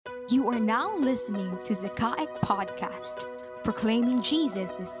You are now listening to Zakaic Podcast, proclaiming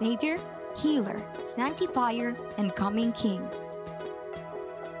Jesus as Savior, Healer, Sanctifier, and Coming King.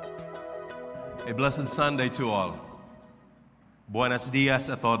 A blessed Sunday to all. Buenos dias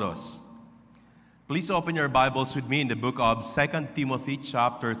a todos. Please open your Bibles with me in the book of 2 Timothy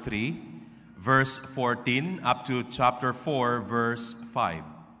chapter 3, verse 14 up to chapter 4, verse 5.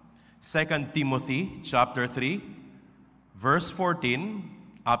 2 Timothy chapter 3, verse 14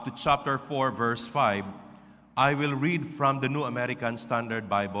 up to chapter 4, verse 5. I will read from the New American Standard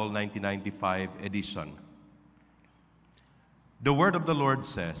Bible, 1995 edition. The word of the Lord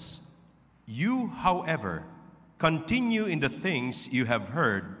says, "You, however, continue in the things you have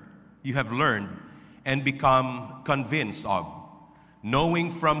heard, you have learned, and become convinced of,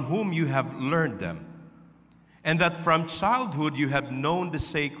 knowing from whom you have learned them, and that from childhood you have known the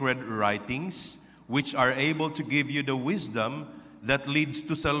sacred writings, which are able to give you the wisdom that leads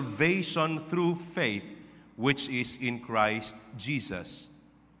to salvation through faith, which is in Christ Jesus.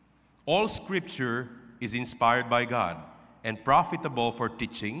 All Scripture is inspired by God and profitable for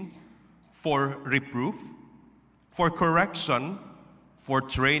teaching, for reproof, for correction, for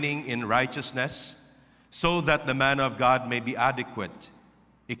training in righteousness, so that the man of God may be adequate,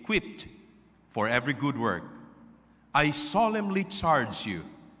 equipped for every good work. I solemnly charge you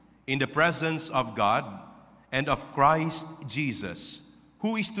in the presence of God and of Christ Jesus,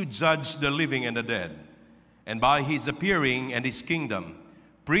 who is to judge the living and the dead, and by his appearing and his kingdom,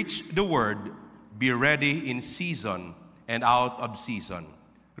 preach the word, be ready in season and out of season.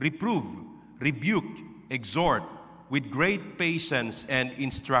 Reprove, rebuke, exhort with great patience and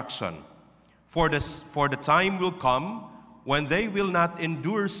instruction. For the time will come when they will not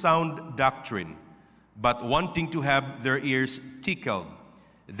endure sound doctrine, but wanting to have their ears tickled,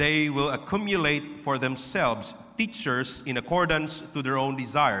 they will accumulate for themselves teachers in accordance to their own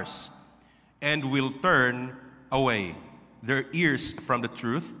desires, and will turn away their ears from the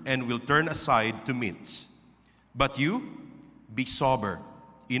truth and will turn aside to myths. But you, be sober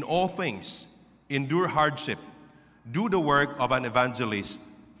in all things, endure hardship, do the work of an evangelist,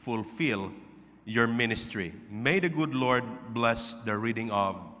 fulfill your ministry." May the good Lord bless the reading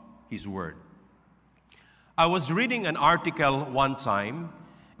of His Word. I was reading an article one time,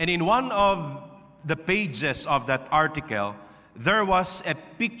 and in one of the pages of that article, there was a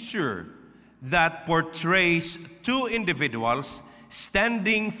picture that portrays two individuals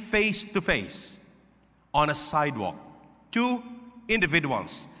standing face to face on a sidewalk. Two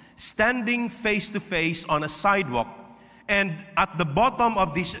individuals standing face to face on a sidewalk, and at the bottom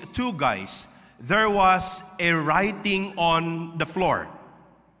of these two guys, there was a writing on the floor.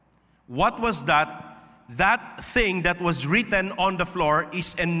 What was that? That thing that was written on the floor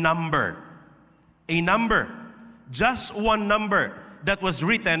is a number. A number. Just one number that was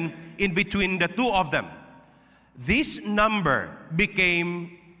written in between the two of them. This number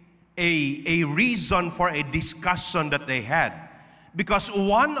became a reason for a discussion that they had. Because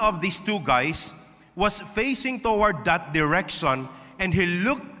one of these two guys was facing toward that direction, and he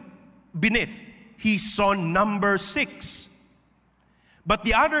looked beneath. He saw number 6. But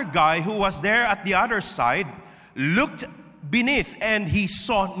the other guy who was there at the other side looked beneath, and he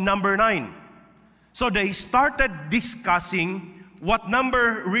saw number 9. So they started discussing what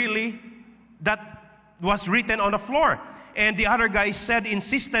number really that was written on the floor. And the other guy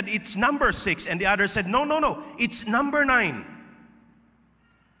insisted it's number 6. And the other said, no, it's number 9.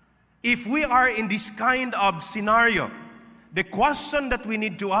 If we are in this kind of scenario, the question that we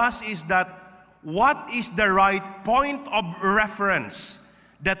need to ask is that, what is the right point of reference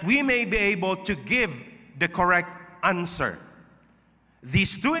that we may be able to give the correct answer?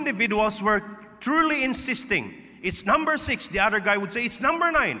 These two individuals were truly insisting, it's number 6. The other guy would say, it's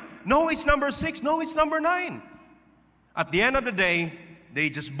number 9. No, it's number 6. No, it's number 9. At the end of the day, they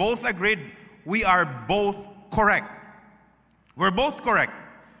just both agreed, we are both correct. We're both correct.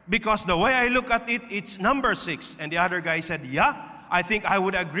 Because the way I look at it, it's number 6. And the other guy said, yeah, I think I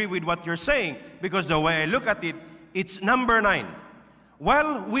would agree with what you're saying, because the way I look at it, it's number 9.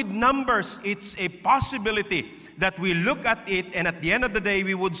 Well, with numbers, it's a possibility that we look at it, and at the end of the day,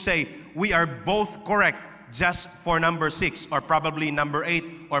 we would say we are both correct just for number 6, or probably number 8,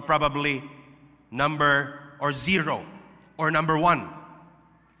 or probably number 0, or number 1.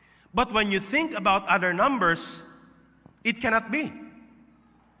 But when you think about other numbers, it cannot be.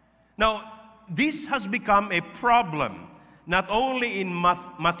 Now, this has become a problem, not only in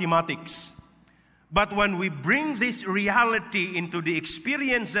mathematics, but when we bring this reality into the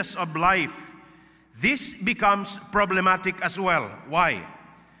experiences of life, this becomes problematic as well. Why?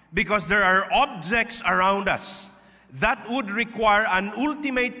 Because there are objects around us that would require an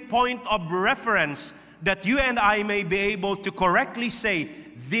ultimate point of reference that you and I may be able to correctly say,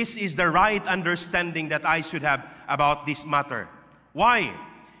 this is the right understanding that I should have about this matter. Why?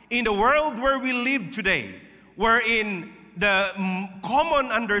 In the world where we live today, wherein the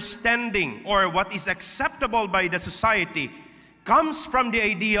common understanding or what is acceptable by the society comes from the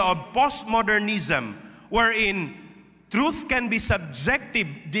idea of postmodernism, wherein truth can be subjective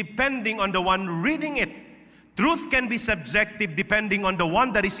depending on the one reading it. Truth can be subjective depending on the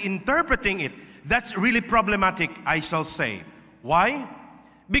one that is interpreting it. That's really problematic, I shall say. Why?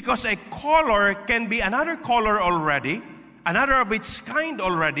 Because a color can be another color already, another of its kind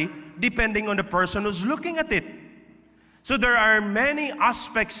already, depending on the person who's looking at it. So there are many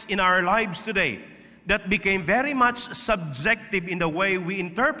aspects in our lives today that became very much subjective in the way we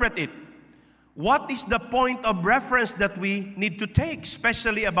interpret it. What is the point of reference that we need to take,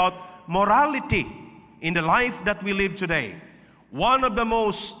 especially about morality in the life that we live today? One of the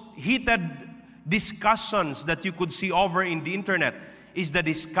most heated discussions that you could see over in the internet is the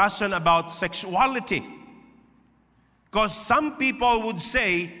discussion about sexuality. Because some people would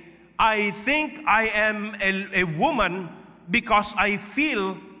say, I think I am a woman because I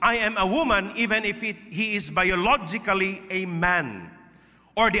feel I am a woman even if he is biologically a man.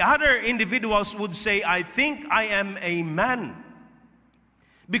 Or the other individuals would say, I think I am a man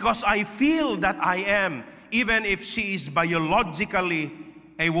because I feel that I am even if she is biologically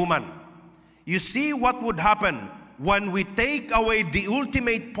a woman. You see what would happen when we take away the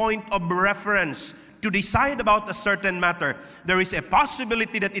ultimate point of reference to decide about a certain matter. There is a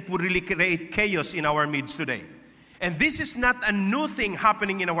possibility that it would really create chaos in our midst today. And this is not a new thing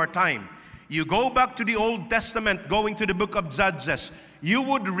happening in our time. You go back to the Old Testament, going to the book of Judges, you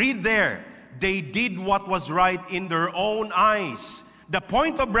would read there, they did what was right in their own eyes. The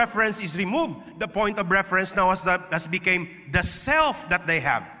point of reference is removed. The point of reference now has become the self that they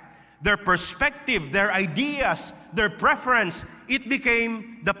have. Their perspective, their ideas, their preference, it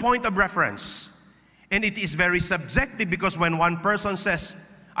became the point of reference. And it is very subjective because when one person says,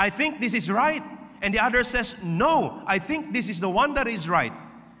 I think this is right, and the other says, no, I think this is the one that is right.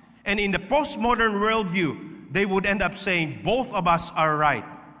 And in the postmodern worldview, they would end up saying, both of us are right.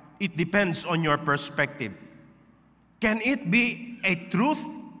 It depends on your perspective. Can it be a truth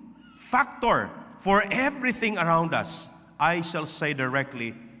factor for everything around us? I shall say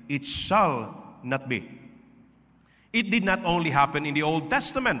directly, it shall not be. It did not only happen in the Old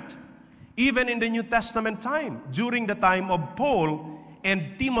Testament, even in the New Testament time, during the time of Paul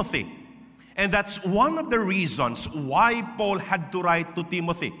and Timothy. And that's one of the reasons why Paul had to write to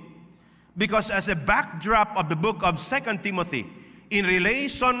Timothy. Because as a backdrop of the book of 2 Timothy, in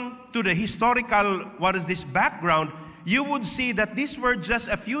relation to the historical, background, you would see that these were just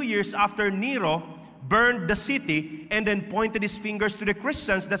a few years after Nero burned the city and then pointed his fingers to the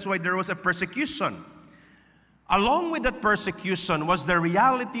Christians. That's why there was a persecution. Along with that persecution was the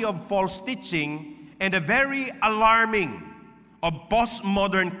reality of false teaching and a very alarming of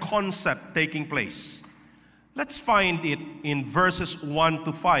postmodern concept taking place. Let's find it in verses 1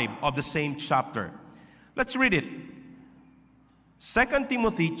 to 5 of the same chapter. Let's read it. 2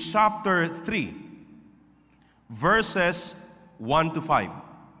 Timothy chapter 3, verses 1 to 5.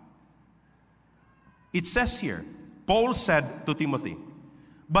 It says here, Paul said to Timothy,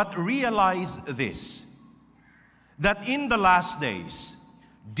 but realize this, that in the last days,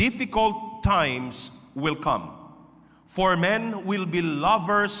 difficult times will come. For men will be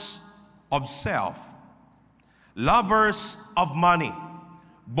lovers of self, lovers of money,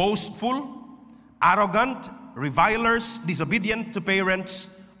 boastful, arrogant, revilers, disobedient to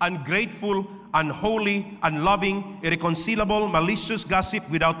parents, ungrateful, unholy, unloving, irreconcilable, malicious, gossip,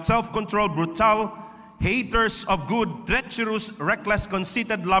 without self-control, brutal, haters of good, treacherous, reckless,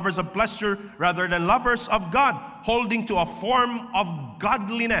 conceited, lovers of pleasure rather than lovers of God, holding to a form of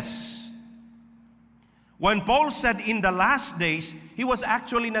godliness. When Paul said in the last days, he was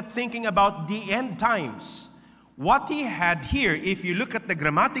actually not thinking about the end times. What he had here, if you look at the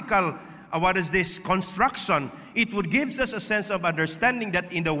grammatical, construction, it would give us a sense of understanding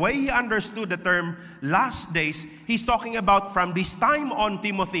that in the way he understood the term last days, he's talking about from this time on,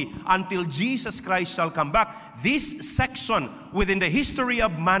 Timothy, until Jesus Christ shall come back. This section within the history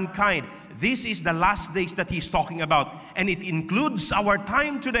of mankind, this is the last days that he's talking about. And it includes our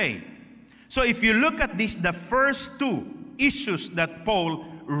time today. So if you look at this, the first two issues that Paul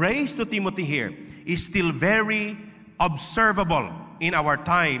raised to Timothy here is still very observable in our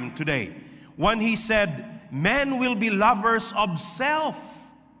time today. When he said, men will be lovers of self.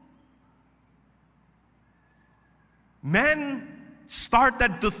 Men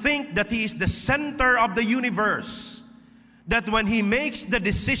started to think that he is the center of the universe. that when he makes the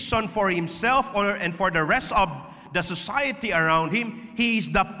decision for himself and for the rest of the society around him, he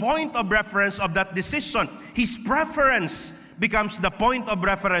is the point of reference of that decision. His preference becomes the point of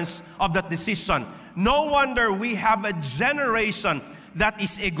reference of that decision. No wonder we have a generation that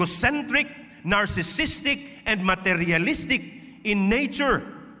is egocentric, narcissistic, and materialistic in nature.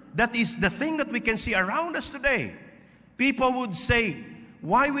 That is the thing that we can see around us today. People would say,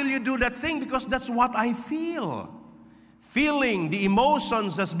 why will you do that thing? Because that's what I feel. Feeling, the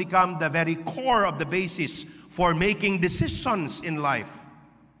emotions has become the very core of the basis for making decisions in life.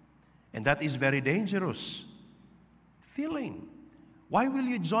 And that is very dangerous. Feeling. Why will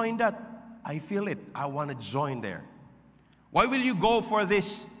you join that? I feel it. I want to join there. Why will you go for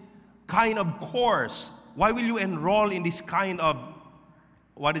this kind of course? Why will you enroll in this kind of,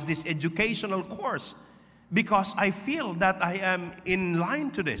 educational course? Because I feel that I am in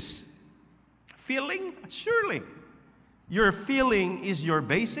line to this. Feeling? Surely. Your feeling is your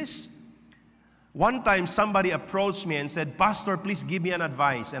basis. One time somebody approached me and said, Pastor, please give me an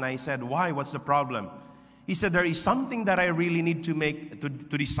advice. And I said, why? What's the problem? He said, there is something that I really need to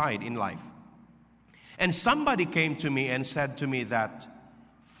decide in life. And somebody came to me and said to me that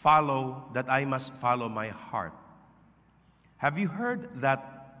I must follow my heart. Have you heard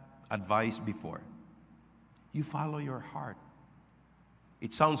that advice before? You follow your heart.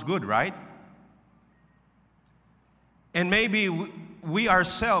 It sounds good, right? And maybe we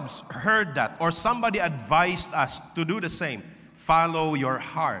ourselves heard that, or somebody advised us to do the same. Follow your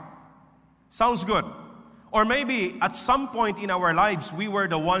heart. Sounds good. Or maybe at some point in our lives, we were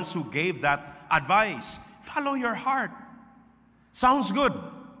the ones who gave that advice. Follow your heart. Sounds good.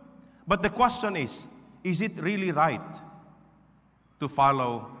 But the question is it really right to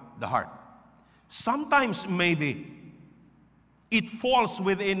follow the heart? Sometimes maybe it falls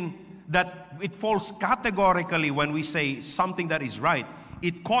within that, it falls categorically when we say something that is right.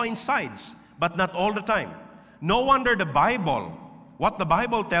 It coincides, but not all the time. No wonder what the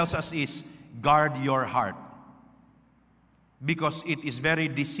Bible tells us is, guard your heart. Because it is very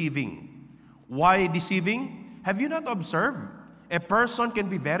deceiving. Why deceiving? Have you not observed? A person can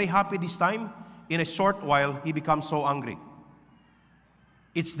be very happy this time. In a short while, he becomes so angry.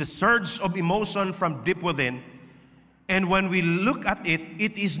 It's the surge of emotion from deep within. And when we look at it,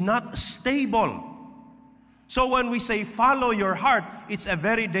 it is not stable. So when we say follow your heart, it's a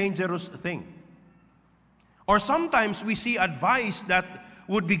very dangerous thing. Or sometimes we see advice that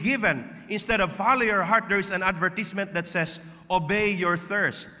would be given. Instead of follow your heart, there is an advertisement that says, obey your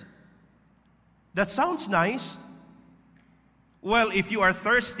thirst. That sounds nice. Well, if you are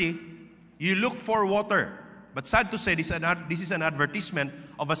thirsty, you look for water. But sad to say, this is an advertisement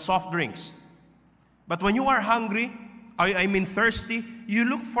of a soft drinks. But when you are hungry, thirsty, you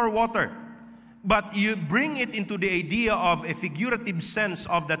look for water. But you bring it into the idea of a figurative sense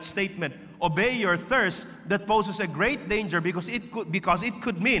of that statement, obey your thirst, that poses a great danger because it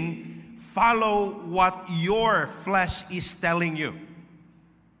could mean follow what your flesh is telling you.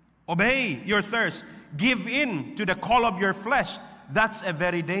 Obey your thirst. Give in to the call of your flesh. That's a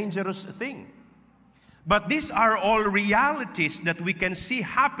very dangerous thing. But these are all realities that we can see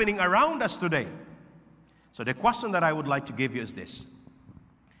happening around us today. So the question that I would like to give you is this.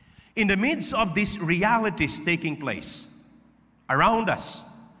 In the midst of these realities taking place around us,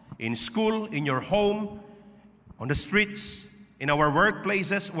 in school, in your home, on the streets, in our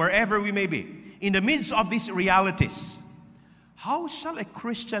workplaces, wherever we may be, in the midst of these realities, how shall a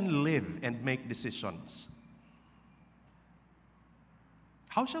Christian live and make decisions?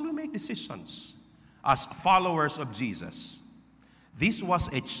 How shall we make decisions as followers of Jesus? This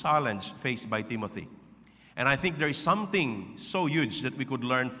was a challenge faced by Timothy. And I think there is something so huge that we could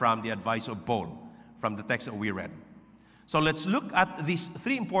learn from the advice of Paul, from the text that we read. So let's look at these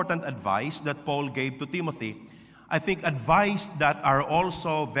three important advice that Paul gave to Timothy. I think advice that are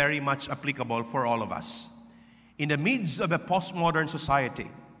also very much applicable for all of us. In the midst of a postmodern society,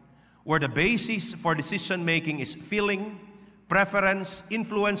 where the basis for decision-making is feeling, preference,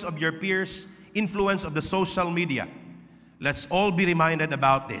 influence of your peers, influence of the social media, let's all be reminded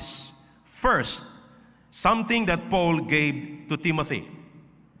about this. First, something that Paul gave to Timothy.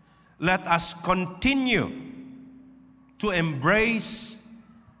 Let us continue to embrace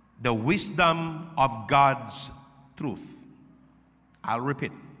the wisdom of God's truth. I'll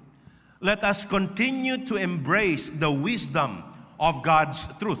repeat. Let us continue to embrace the wisdom of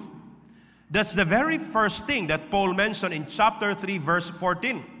God's truth. That's the very first thing that Paul mentioned in chapter 3, verse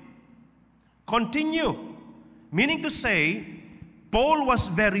 14. Continue. Meaning to say, Paul was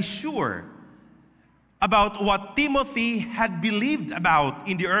very sure about what Timothy had believed about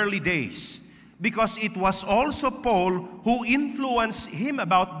in the early days. because it was also Paul who influenced him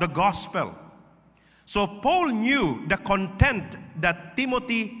about the gospel. So Paul knew the content that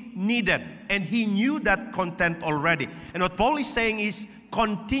Timothy needed, and he knew that content already. And what Paul is saying is,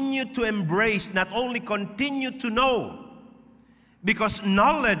 continue to embrace, not only continue to know. Because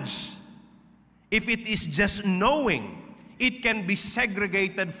knowledge, if it is just knowing, it can be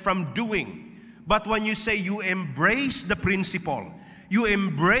segregated from doing. But when you say you embrace the principle, you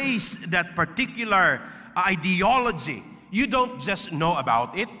embrace that particular ideology, you don't just know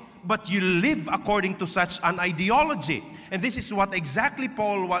about it, but you live according to such an ideology. And this is what exactly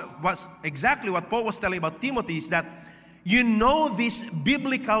Paul was telling about Timothy, is that you know this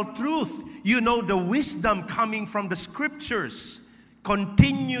biblical truth. You know the wisdom coming from the scriptures.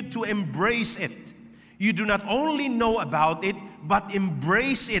 Continue to embrace it. You do not only know about it, but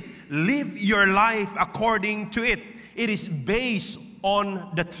embrace it. Live your life according to it. It is based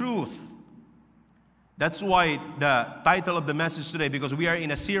on the truth. That's why the title of the message today, because we are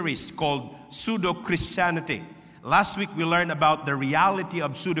in a series called Pseudo-Christianity. Last week we learned about the reality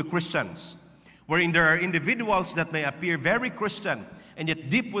of pseudo-Christians, wherein there are individuals that may appear very Christian, and yet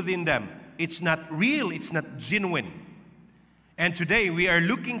deep within them, it's not real, it's not genuine. And today we are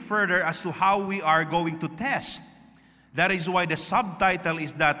looking further as to how we are going to test. That is why the subtitle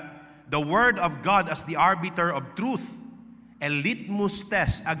is that the Word of God as the arbiter of truth, a litmus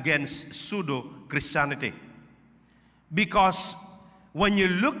test against pseudo-Christianity. Because when you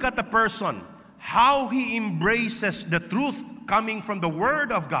look at a person, how he embraces the truth coming from the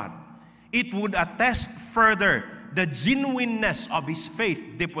Word of God, it would attest further the genuineness of his faith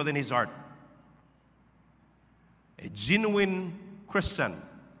deep within his heart. A genuine Christian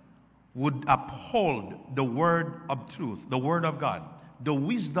would uphold the word of truth, the Word of God, the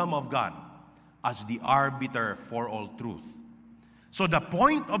wisdom of God as the arbiter for all truth. So the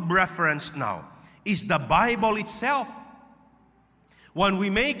point of reference now is the Bible itself. When we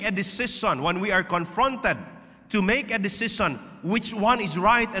make a decision, when we are confronted to make a decision, which one is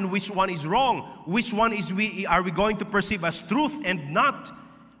right and which one is wrong, which one are we going to perceive as truth and not,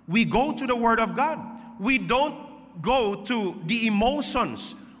 we go to the Word of God. We don't go to the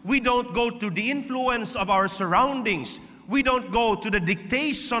emotions. We don't go to the influence of our surroundings. We don't go to the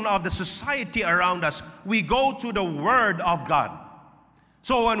dictation of the society around us. We go to the Word of God.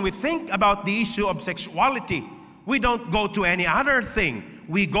 So when we think about the issue of sexuality, we don't go to any other thing.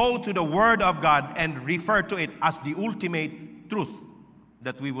 We go to the Word of God and refer to it as the ultimate truth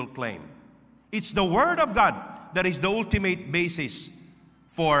that we will claim. It's the Word of God that is the ultimate basis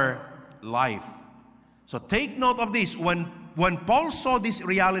for life. So take note of this. When Paul saw this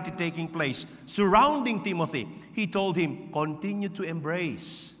reality taking place surrounding Timothy, he told him, continue to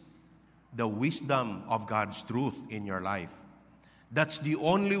embrace the wisdom of God's truth in your life. That's the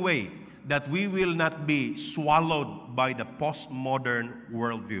only way that we will not be swallowed by the postmodern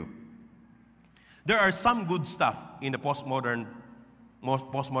worldview. There are some good stuff in the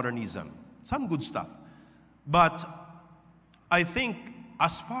postmodernism. Some good stuff. But I think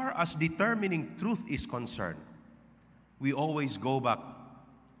as far as determining truth is concerned, we always go back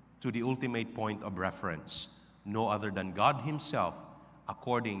to the ultimate point of reference, no other than God Himself,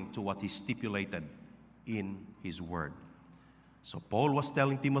 according to what He stipulated in His Word. So Paul was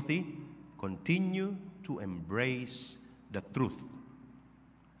telling Timothy, continue to embrace the truth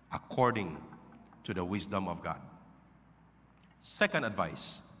according to the wisdom of God. Second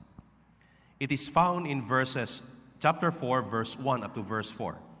advice, it is found in chapter 4, verse 1 up to verse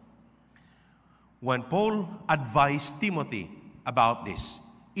 4. When Paul advised Timothy about this,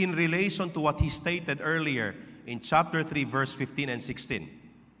 in relation to what he stated earlier in chapter 3, verse 15 and 16,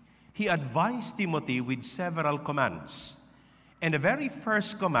 he advised Timothy with several commands. And the very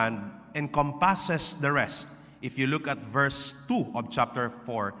first command encompasses the rest. If you look at verse 2 of chapter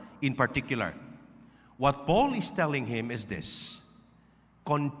 4 in particular, what Paul is telling him is this: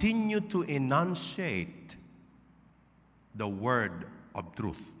 continue to enunciate the word of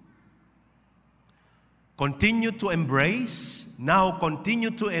truth. Continue to embrace, now continue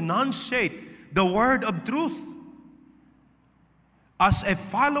to enunciate the word of truth. As a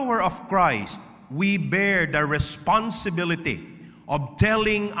follower of Christ, we bear the responsibility of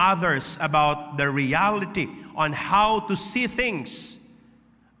telling others about the reality on how to see things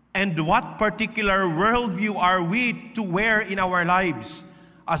and what particular worldview are we to wear in our lives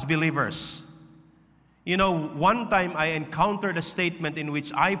as believers. You know, one time I encountered a statement in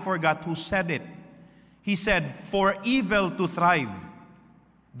which I forgot who said it. He said, "For evil to thrive,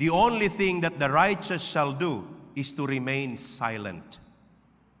 the only thing that the righteous shall do is to remain silent."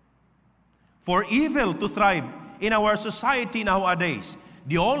 For evil to thrive in our society nowadays,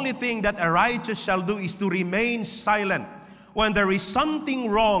 the only thing that a righteous shall do is to remain silent. When there is something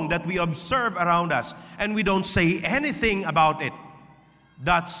wrong that we observe around us and we don't say anything about it,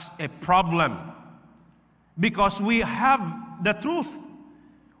 that's a problem. Because we have the truth.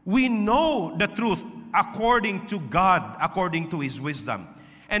 We know the truth according to God, according to His wisdom.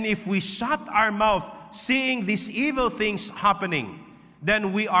 And if we shut our mouth seeing these evil things happening,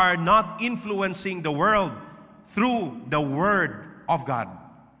 then we are not influencing the world through the Word of God.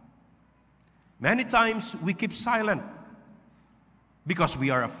 Many times we keep silent because we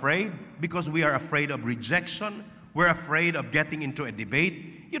are afraid, of rejection, we're afraid of getting into a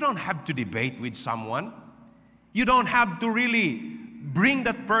debate. You don't have to debate with someone. You don't have to really bring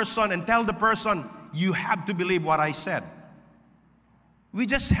that person and tell the person, you have to believe what I said. We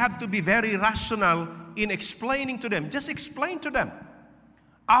just have to be very rational in explaining to them. Just explain to them.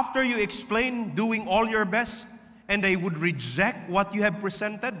 After you explain, doing all your best, and they would reject what you have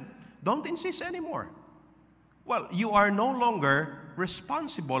presented, don't insist anymore. Well, you are no longer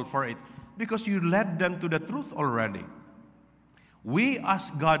responsible for it because you led them to the truth already. We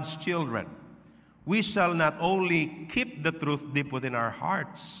as God's children, we shall not only keep the truth deep within our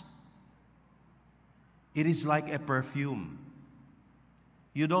hearts. It is like a perfume.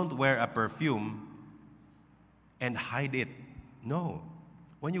 You don't wear a perfume and hide it. No.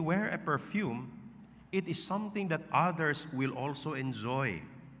 When you wear a perfume, it is something that others will also enjoy.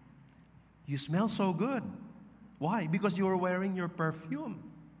 You smell so good. Why? Because you are wearing your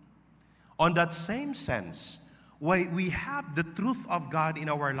perfume. On that same sense, why we have the truth of God in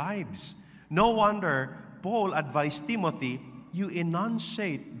our lives. No wonder Paul advised Timothy, you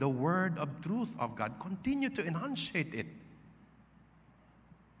enunciate the word of truth of God. Continue to enunciate it.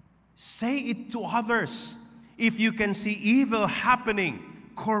 Say it to others. If you can see evil happening,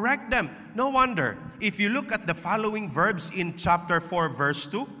 correct them. No wonder, if you look at the following verbs in chapter 4, verse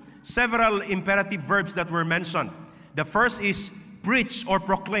 2, several imperative verbs that were mentioned. The first is preach or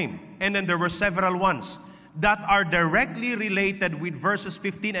proclaim. And then there were several ones that are directly related with verses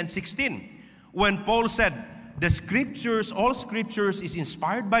 15 and 16. When Paul said, the scriptures, all scriptures is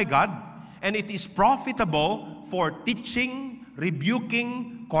inspired by God, and it is profitable for teaching,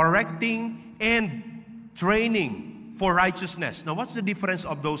 rebuking, correcting, and training for righteousness. Now, what's the difference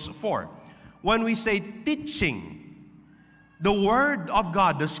of those four? When we say teaching, the Word of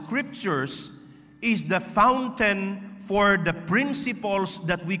God, the Scriptures, is the fountain for the principles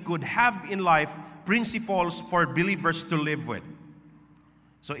that we could have in life, principles for believers to live with.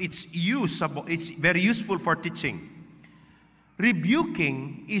 So it's usable, it's very useful for teaching.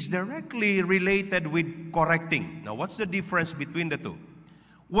 Rebuking is directly related with correcting. Now, what's the difference between the two?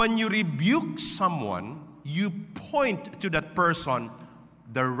 When you rebuke someone, you point to that person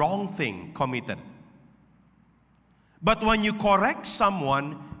the wrong thing committed. But when you correct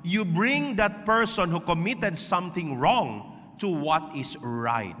someone, you bring that person who committed something wrong to what is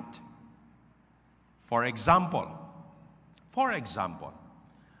right. For example,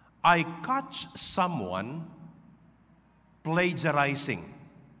 I catch someone plagiarizing,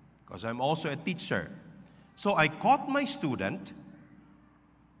 because I'm also a teacher. So I caught my student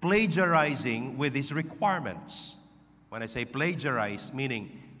plagiarizing with his requirements. When I say plagiarize,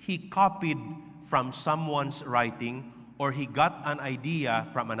 meaning he copied from someone's writing, or he got an idea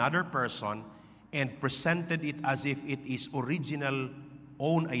from another person and presented it as if it is original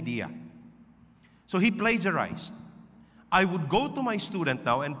own idea. So he plagiarized. I would go to my student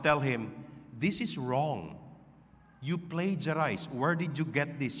now and tell him, this is wrong. You plagiarized. Where did you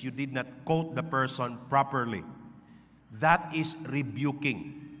get this? You did not quote the person properly. That is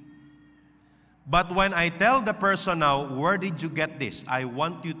rebuking. But when I tell the person now, where did you get this? I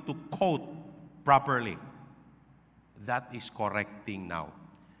want you to quote properly. That is correcting now.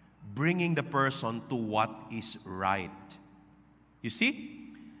 Bringing the person to what is right. You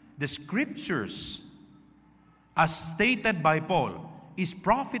see, the scriptures, as stated by Paul, is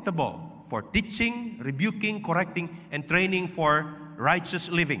profitable for teaching, rebuking, correcting, and training for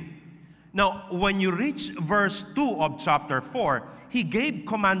righteous living. Now, when you reach verse 2 of chapter 4, he gave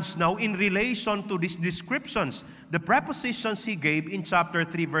commands now in relation to these descriptions. The prepositions he gave in chapter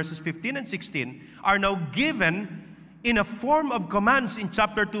 3, verses 15 and 16 are now given in a form of commands in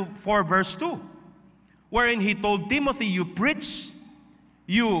chapter 4, verse 2, wherein he told Timothy, you preach,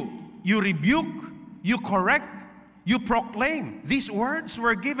 you rebuke, you correct, you proclaim. These words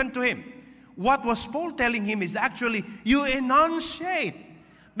were given to him. What was Paul telling him is actually, you enunciate.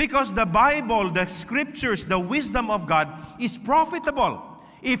 Because the Bible, the scriptures, the wisdom of God is profitable.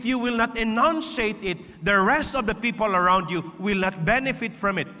 If you will not enunciate it, the rest of the people around you will not benefit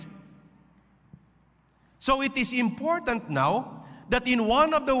from it. So it is important now that in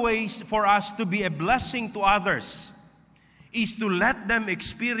one of the ways for us to be a blessing to others is to let them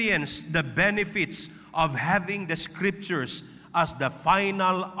experience the benefits of having the Scriptures as the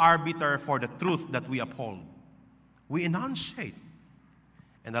final arbiter for the truth that we uphold. We enunciate.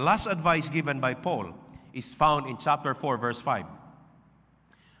 And the last advice given by Paul is found in chapter 4, verse 5.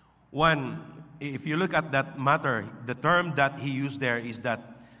 If you look at that matter, the term that he used there is that,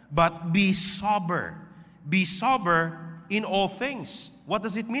 but be sober. Be sober in all things. What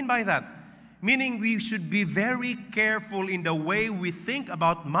does it mean by that? Meaning we should be very careful in the way we think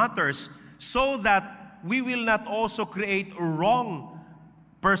about matters so that we will not also create wrong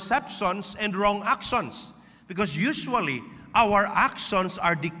perceptions and wrong actions. Because usually, our actions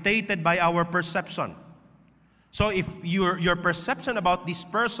are dictated by our perception. So if your perception about this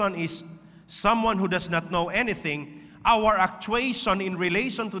person is someone who does not know anything, our actuation in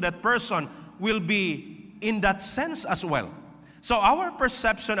relation to that person will be in that sense as well. So our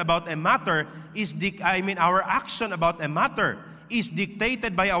perception about a matter our action about a matter is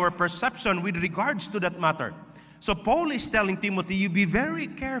dictated by our perception with regards to that matter. So Paul is telling Timothy, you be very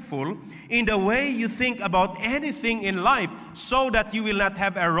careful in the way you think about anything in life so that you will not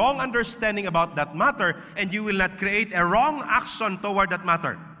have a wrong understanding about that matter and you will not create a wrong action toward that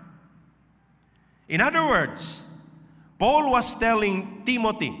matter. In other words, Paul was telling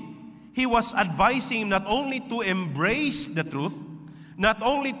Timothy, he was advising him not only to embrace the truth, not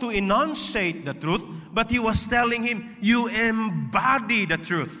only to enunciate the truth, but he was telling him, you embody the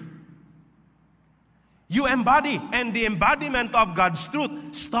truth. You embody, and the embodiment of God's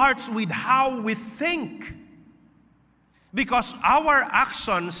truth starts with how we think. Because our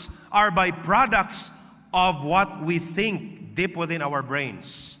actions are byproducts of what we think deep within our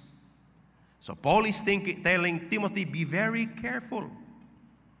brains. So Paul is telling Timothy, be very careful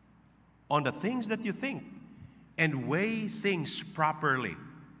on the things that you think and weigh things properly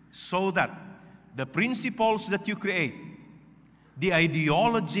so that the principles that you create, the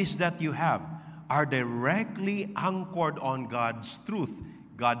ideologies that you have, are directly anchored on God's truth,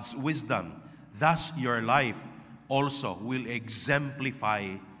 God's wisdom. Thus, your life also will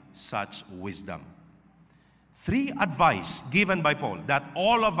exemplify such wisdom. 3 advice given by Paul that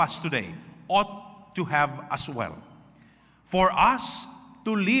all of us today ought to have as well. For us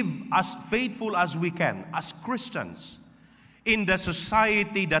to live as faithful as we can, as Christians, in the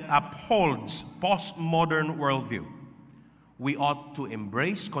society that upholds postmodern worldview. We ought to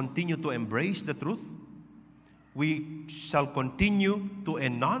continue to embrace the truth. We shall continue to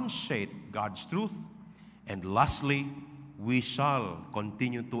enunciate God's truth. And lastly, we shall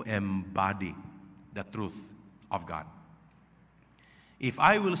continue to embody the truth of God. If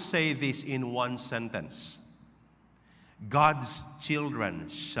I will say this in one sentence, God's children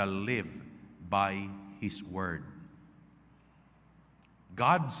shall live by His word.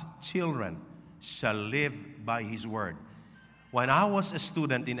 God's children shall live by His word. When I was a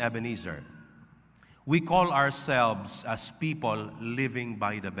student in Ebenezer, we call ourselves as people living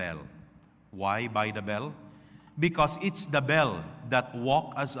by the bell. Why by the bell? Because it's the bell that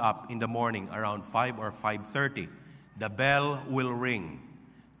woke us up in the morning around 5 or 5:30. The bell will ring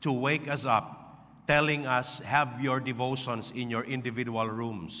to wake us up, telling us, have your devotions in your individual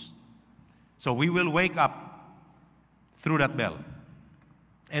rooms. So we will wake up through that bell.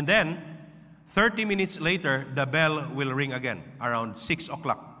 And then, 30 minutes later, the bell will ring again, around 6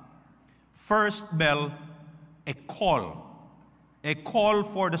 o'clock. First bell, a call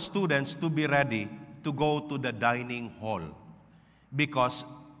for the students to be ready to go to the dining hall. Because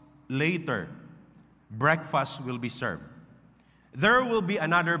later, breakfast will be served. There will be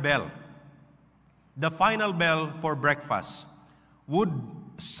another bell. The final bell for breakfast would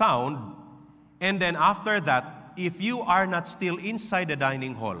sound, and then after that, if you are not still inside the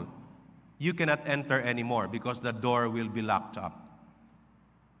dining hall, you cannot enter anymore because the door will be locked up.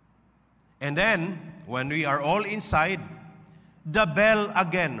 And then, when we are all inside, the bell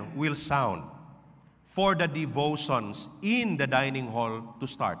again will sound for the devotions in the dining hall to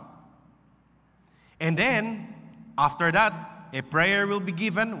start. And then, after that, a prayer will be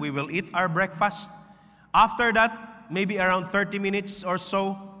given. We will eat our breakfast. After that, maybe around 30 minutes or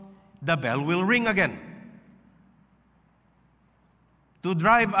so, the bell will ring again to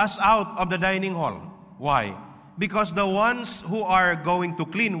drive us out of the dining hall. Why? Because the ones who are going to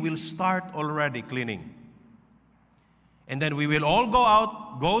clean will start already cleaning. And then we will all go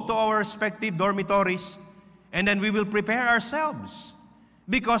out, go to our respective dormitories, and then we will prepare ourselves.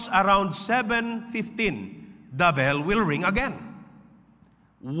 Because around 7:15, the bell will ring again.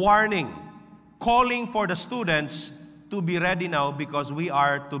 Warning, calling for the students to be ready now because we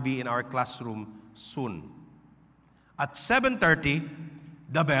are to be in our classroom soon. At 7:30,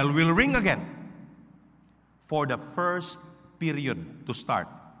 the bell will ring again for the first period to start.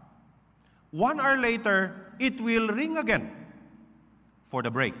 1 hour later, it will ring again for the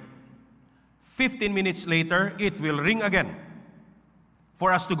break. 15 minutes later, it will ring again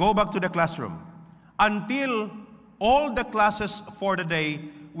for us to go back to the classroom until all the classes for the day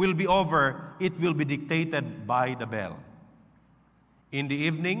will be over. It will be dictated by the bell. In the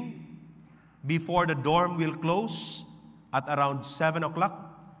evening, before the dorm will close at around 7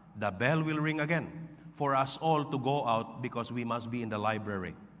 o'clock, the bell will ring again for us all to go out because we must be in the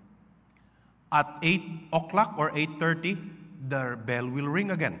library. At 8 o'clock or 8:30, the bell will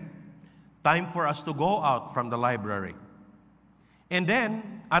ring again. Time for us to go out from the library. And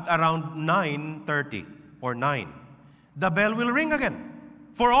then, at around 9:30 or 9, the bell will ring again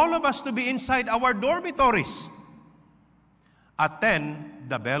for all of us to be inside our dormitories. At 10,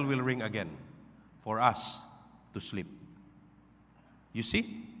 the bell will ring again for us to sleep. You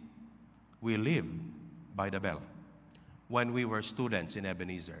see, we live by the bell when we were students in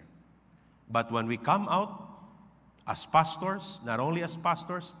Ebenezer. But when we come out as pastors, not only as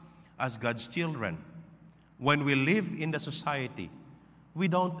pastors, as God's children, when we live in the society, we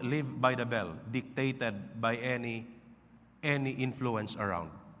don't live by the bell, dictated by any influence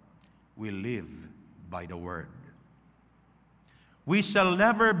around. We live by the Word. We shall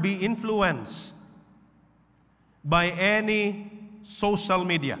never be influenced by any social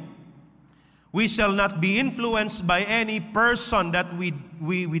media. We shall not be influenced by any person that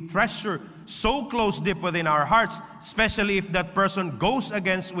we treasure so close deep within our hearts, especially if that person goes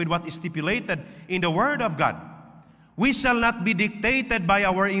against with what is stipulated in the Word of God. We shall not be dictated by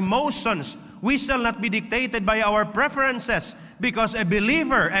our emotions. We shall not be dictated by our preferences, because a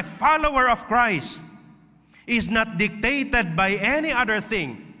believer, a follower of Christ, is not dictated by any other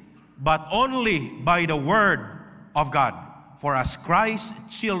thing, but only by the Word of God. For as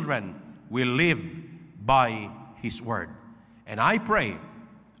Christ's children, we live by His Word. And I pray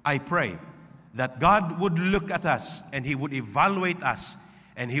that God would look at us and He would evaluate us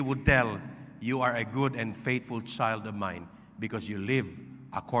and He would tell, you are a good and faithful child of mine because you live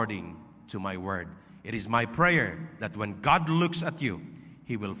according to my word. It is my prayer that when God looks at you,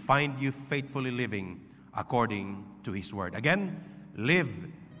 He will find you faithfully living according to His word. Again, live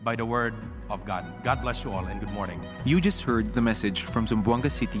by the word of God. God bless you all and good morning. You just heard the message from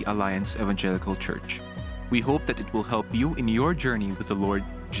Zamboanga City Alliance Evangelical Church. We hope that it will help you in your journey with the Lord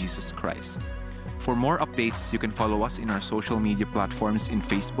Jesus Christ. For more updates, you can follow us in our social media platforms in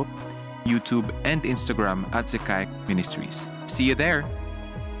Facebook, YouTube, and Instagram at Zakaic Ministries. See you there!